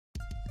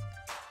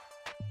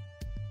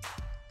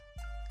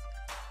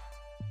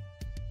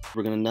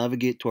We're going to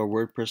navigate to our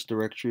WordPress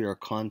directory, our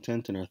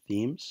content, and our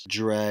themes.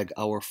 Drag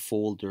our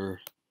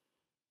folder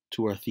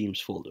to our themes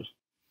folder.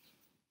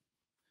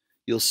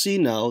 You'll see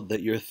now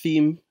that your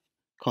theme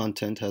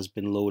content has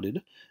been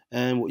loaded,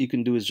 and what you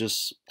can do is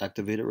just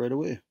activate it right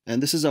away.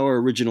 And this is our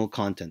original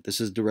content. This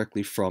is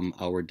directly from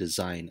our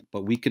design,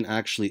 but we can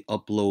actually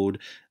upload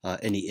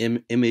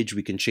any image.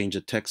 We can change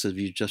the text as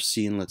you've just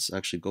seen. Let's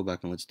actually go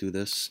back and let's do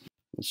this.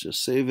 Let's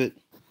just save it.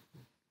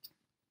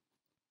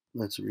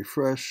 Let's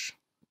refresh.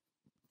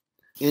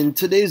 In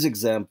today's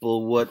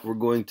example, what we're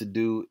going to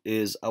do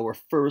is our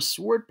first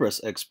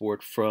WordPress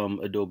export from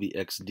Adobe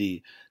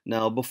XD.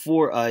 Now,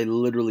 before I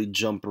literally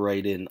jump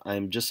right in,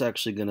 I'm just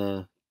actually going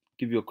to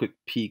give you a quick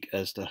peek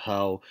as to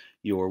how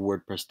your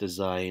WordPress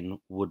design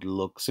would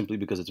look, simply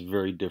because it's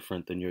very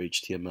different than your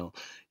HTML.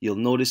 You'll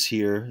notice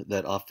here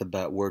that off the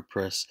bat,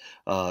 WordPress,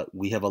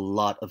 we have a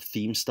lot of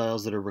theme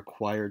styles that are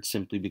required,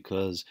 simply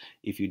because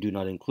if you do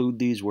not include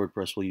these,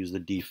 WordPress will use the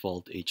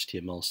default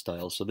HTML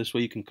style. So this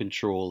way you can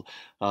control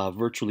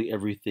virtually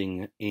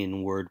everything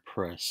in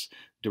WordPress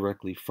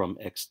directly from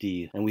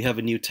XD. And we have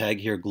a new tag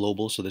here,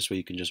 global, so this way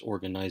you can just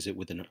organize it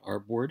within an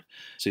artboard.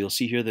 So you'll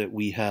see here that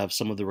we have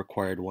some of the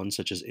required ones,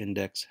 such as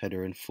index,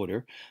 header, and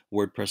footer.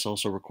 WordPress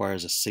also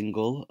requires a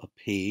single, a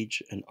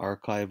page, an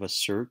archive, a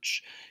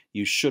search.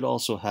 You should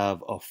also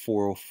have a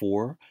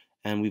 404,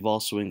 and we've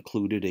also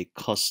included a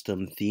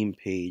custom theme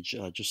page,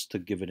 just to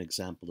give an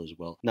example as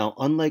well. Now,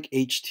 unlike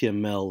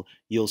HTML,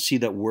 you'll see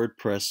that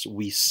WordPress,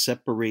 we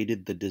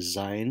separated the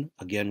design.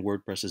 Again,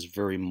 WordPress is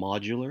very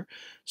modular.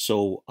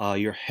 So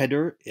your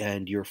header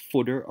and your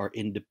footer are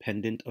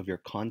independent of your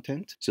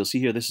content. So you'll see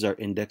here, this is our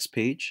index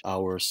page,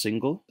 our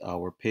single,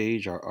 our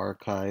page, our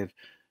archive,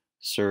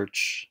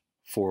 search,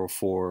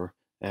 404,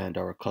 and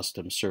our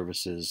custom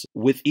services.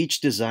 With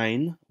each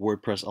design,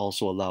 WordPress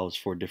also allows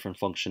for different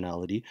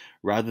functionality.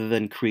 Rather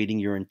than creating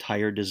your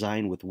entire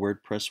design with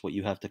WordPress, what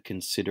you have to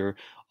consider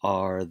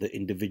are the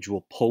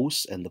individual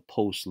posts and the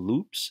post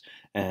loops,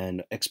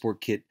 and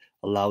Export Kit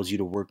allows you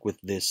to work with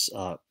this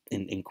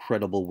in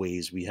incredible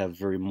ways. We have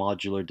very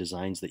modular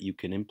designs that you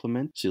can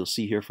implement. So you'll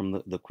see here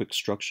from the quick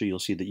structure, you'll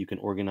see that you can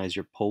organize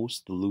your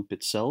post, the loop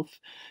itself.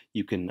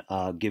 You can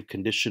give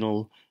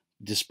conditional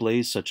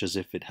displays, such as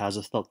if it has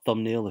a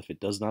thumbnail, if it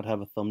does not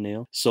have a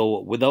thumbnail. So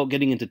without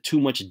getting into too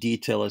much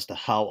detail as to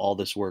how all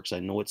this works, I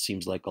know it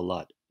seems like a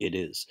lot. It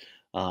is.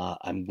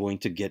 I'm going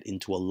to get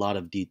into a lot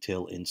of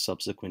detail in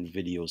subsequent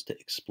videos to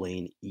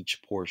explain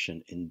each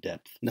portion in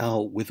depth.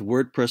 Now, with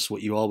WordPress,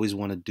 what you always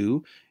want to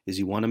do is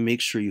you want to make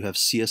sure you have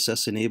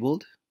CSS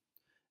enabled,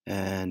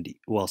 and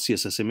well,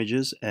 CSS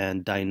images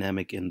and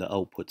dynamic in the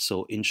output.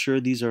 So ensure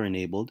these are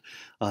enabled.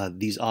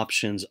 These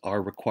options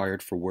are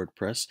required for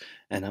WordPress,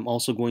 and I'm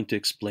also going to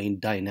explain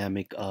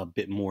dynamic a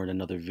bit more in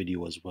another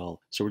video as well.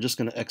 So we're just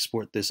going to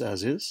export this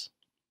as is.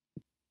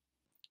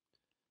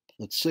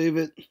 Let's save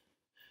it.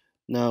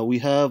 Now we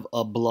have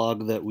a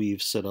blog that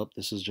we've set up.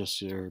 This is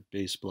just your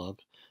base blog.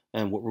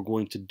 And what we're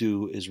going to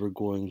do is we're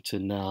going to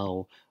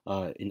now,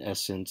 in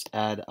essence,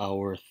 add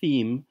our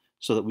theme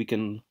so that we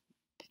can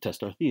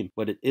test our theme,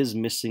 but it is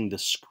missing the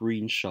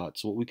screenshot.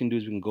 So what we can do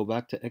is we can go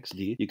back to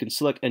XD. You can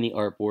select any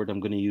artboard. I'm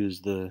going to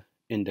use the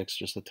index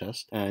just to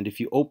test. And if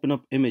you open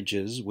up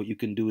images, what you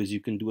can do is you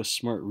can do a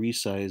smart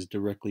resize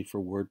directly for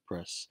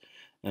WordPress.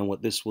 And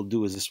what this will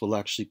do is this will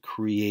actually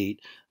create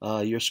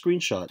your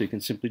screenshot. So you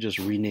can simply just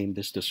rename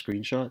this to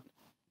screenshot.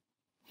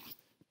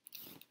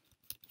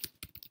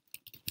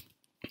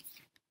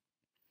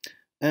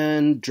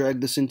 And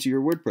drag this into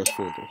your WordPress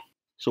folder.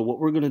 So what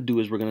we're going to do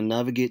is we're going to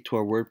navigate to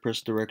our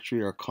WordPress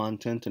directory, our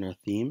content, and our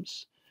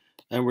themes.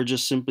 And we're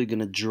just simply going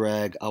to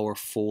drag our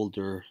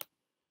folder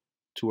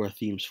to our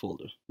themes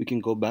folder. We can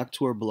go back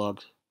to our blog.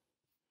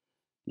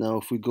 Now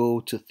if we go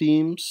to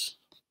themes,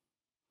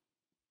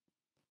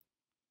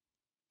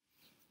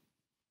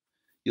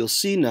 you'll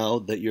see now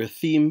that your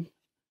theme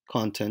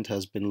content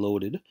has been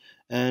loaded,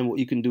 and what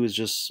you can do is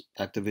just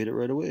activate it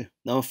right away.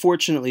 Now,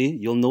 unfortunately,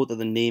 you'll note that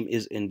the name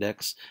is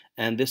index,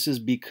 and this is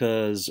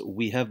because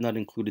we have not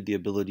included the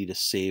ability to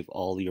save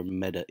all your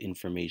meta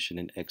information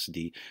in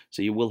XD.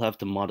 So you will have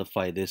to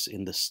modify this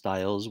in the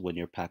styles when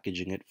you're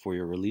packaging it for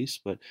your release,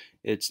 but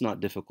it's not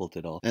difficult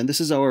at all. And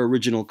this is our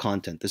original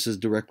content. This is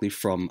directly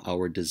from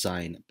our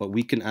design, but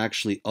we can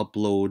actually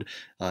upload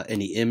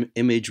any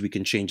image. We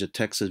can change the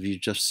text as you've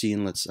just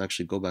seen. Let's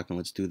actually go back and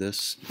let's do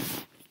this.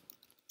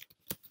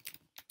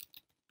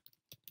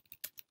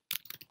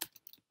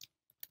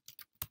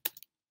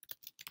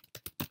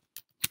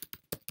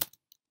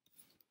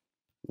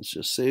 Let's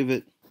just save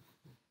it.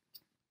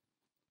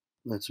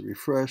 Let's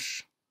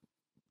refresh.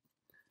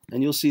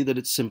 And you'll see that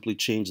it simply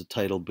changed the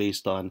title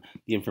based on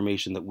the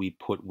information that we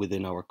put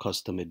within our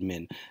custom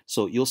admin.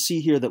 So you'll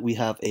see here that we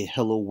have a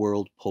hello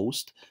world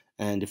post.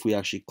 And if we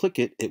actually click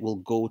it, it will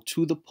go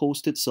to the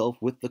post itself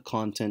with the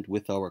content,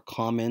 with our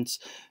comments,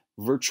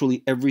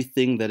 virtually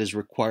everything that is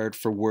required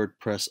for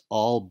WordPress,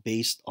 all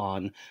based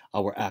on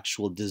our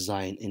actual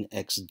design in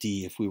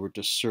XD. If we were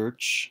to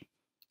search,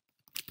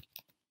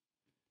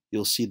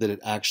 you'll see that it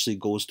actually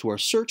goes to our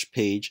search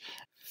page.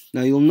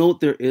 Now you'll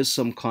note there is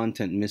some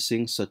content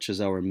missing, such as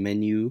our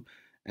menu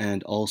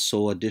and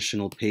also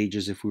additional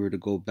pages if we were to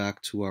go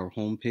back to our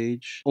home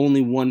page.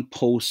 Only one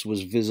post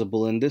was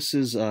visible, and this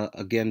is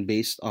again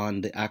based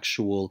on the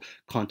actual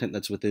content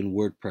that's within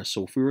WordPress.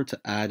 So if we were to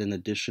add an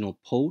additional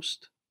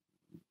post,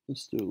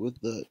 let's do it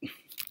with that.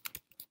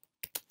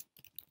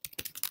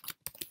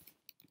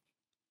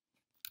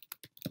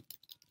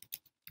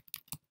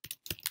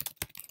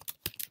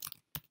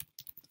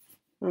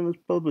 And let's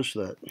publish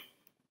that.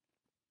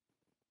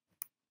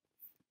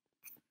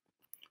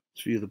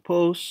 Let's view the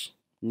posts,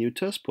 new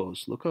test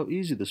post. Look how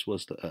easy this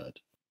was to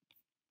add.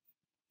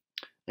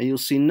 And you'll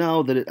see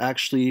now that it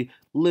actually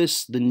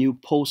lists the new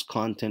post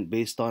content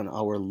based on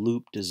our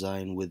loop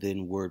design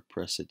within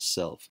WordPress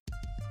itself.